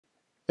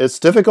It's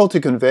difficult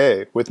to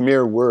convey with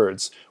mere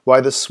words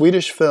why the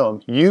Swedish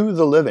film You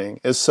the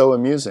Living is so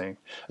amusing,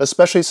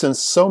 especially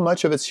since so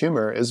much of its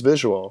humor is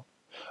visual.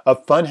 A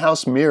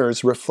funhouse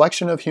mirror's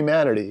reflection of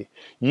humanity,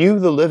 You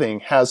the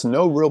Living has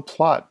no real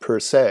plot per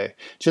se,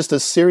 just a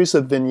series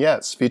of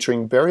vignettes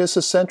featuring various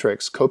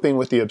eccentrics coping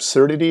with the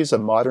absurdities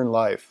of modern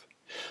life.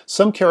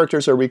 Some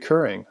characters are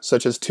recurring,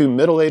 such as two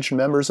middle-aged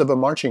members of a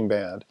marching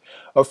band,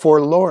 a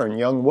forlorn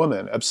young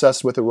woman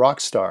obsessed with a rock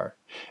star,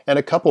 and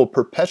a couple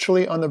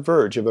perpetually on the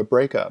verge of a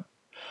breakup.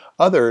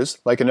 Others,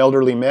 like an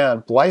elderly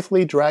man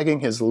blithely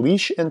dragging his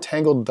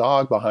leash-entangled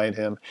dog behind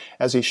him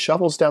as he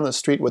shuffles down the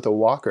street with a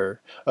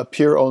walker,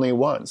 appear only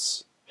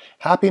once.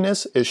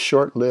 Happiness is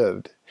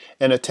short-lived.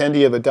 An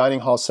attendee of a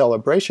dining hall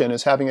celebration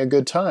is having a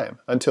good time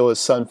until his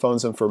son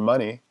phones him for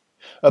money.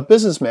 A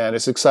businessman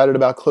is excited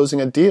about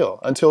closing a deal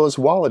until his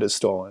wallet is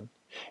stolen.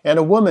 And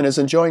a woman is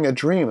enjoying a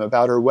dream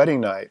about her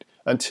wedding night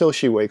until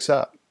she wakes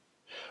up.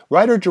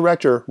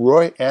 Writer-director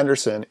Roy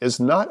Andersson is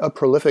not a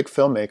prolific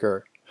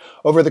filmmaker.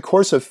 Over the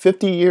course of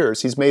 50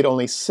 years, he's made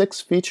only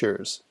 6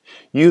 features.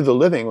 You the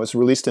Living was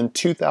released in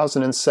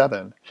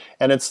 2007,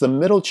 and it's the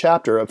middle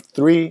chapter of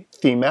 3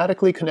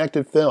 thematically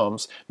connected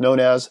films known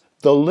as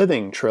the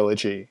Living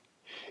Trilogy.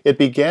 It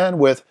began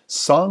with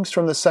Songs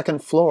from the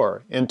Second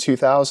Floor in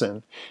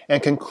 2000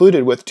 and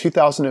concluded with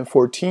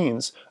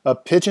 2014's A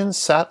Pigeon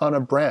Sat on a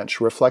Branch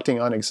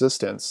Reflecting on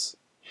Existence.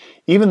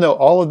 Even though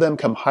all of them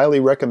come highly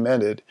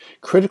recommended,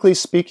 critically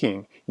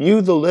speaking,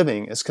 You the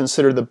Living is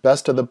considered the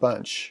best of the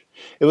bunch.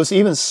 It was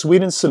even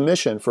Sweden's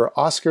submission for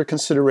Oscar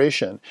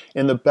consideration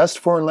in the Best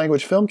Foreign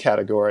Language Film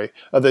category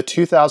of the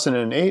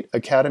 2008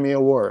 Academy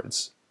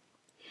Awards.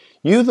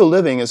 You the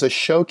Living is a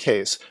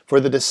showcase for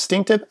the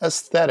distinctive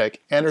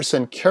aesthetic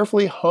Andersson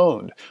carefully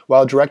honed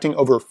while directing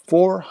over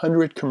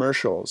 400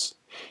 commercials.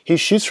 He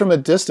shoots from a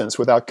distance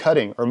without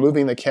cutting or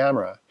moving the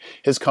camera.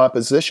 His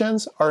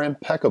compositions are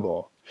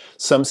impeccable.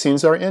 Some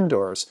scenes are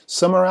indoors,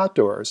 some are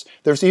outdoors.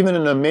 There's even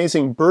an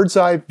amazing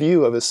bird's-eye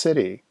view of a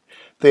city.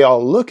 They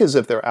all look as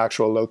if they're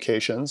actual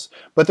locations,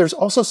 but there's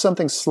also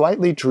something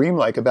slightly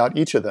dreamlike about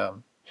each of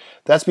them.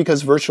 That's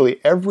because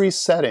virtually every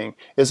setting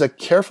is a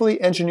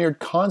carefully engineered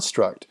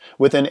construct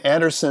within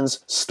Andersson's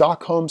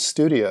Stockholm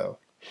studio.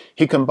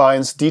 He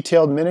combines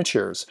detailed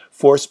miniatures,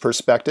 forced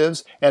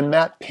perspectives, and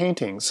matte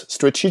paintings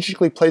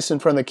strategically placed in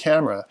front of the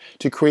camera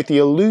to create the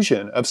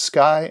illusion of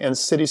sky and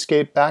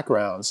cityscape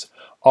backgrounds,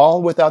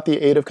 all without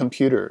the aid of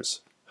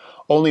computers.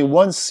 Only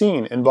one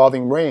scene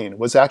involving rain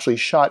was actually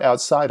shot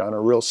outside on a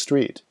real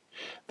street.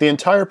 The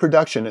entire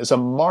production is a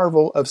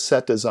marvel of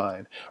set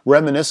design,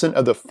 reminiscent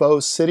of the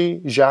faux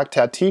city Jacques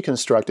Tati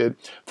constructed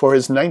for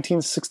his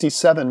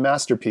 1967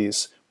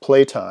 masterpiece,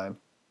 Playtime.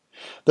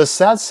 The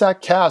sad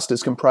sack cast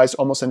is comprised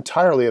almost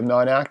entirely of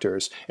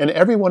non-actors, and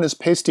everyone is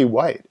pasty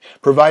white,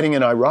 providing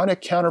an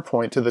ironic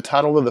counterpoint to the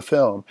title of the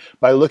film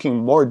by looking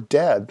more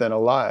dead than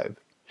alive.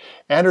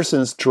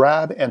 Andersson's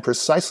drab and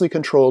precisely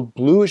controlled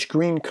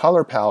bluish-green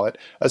color palette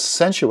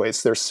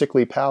accentuates their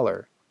sickly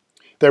pallor.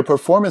 Their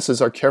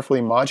performances are carefully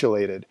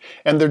modulated,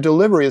 and their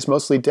delivery is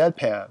mostly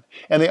deadpan,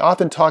 and they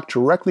often talk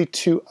directly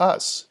to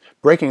us,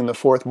 breaking the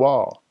fourth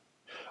wall.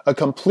 A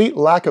complete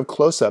lack of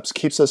close-ups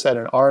keeps us at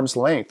an arm's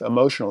length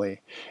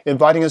emotionally,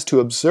 inviting us to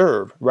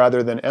observe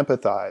rather than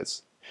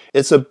empathize.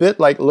 It's a bit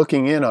like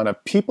looking in on a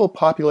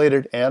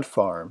people-populated ant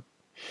farm.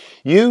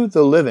 You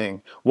the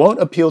Living won't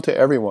appeal to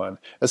everyone,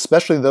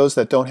 especially those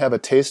that don't have a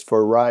taste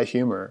for wry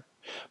humor.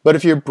 But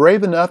if you're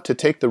brave enough to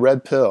take the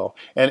red pill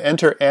and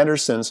enter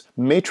Andersson's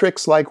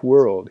Matrix-like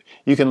world,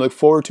 you can look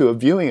forward to a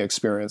viewing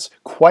experience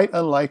quite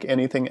unlike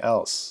anything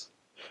else.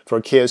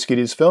 For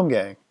Kioskides Film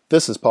Gang,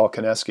 this is Paul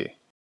Koneski.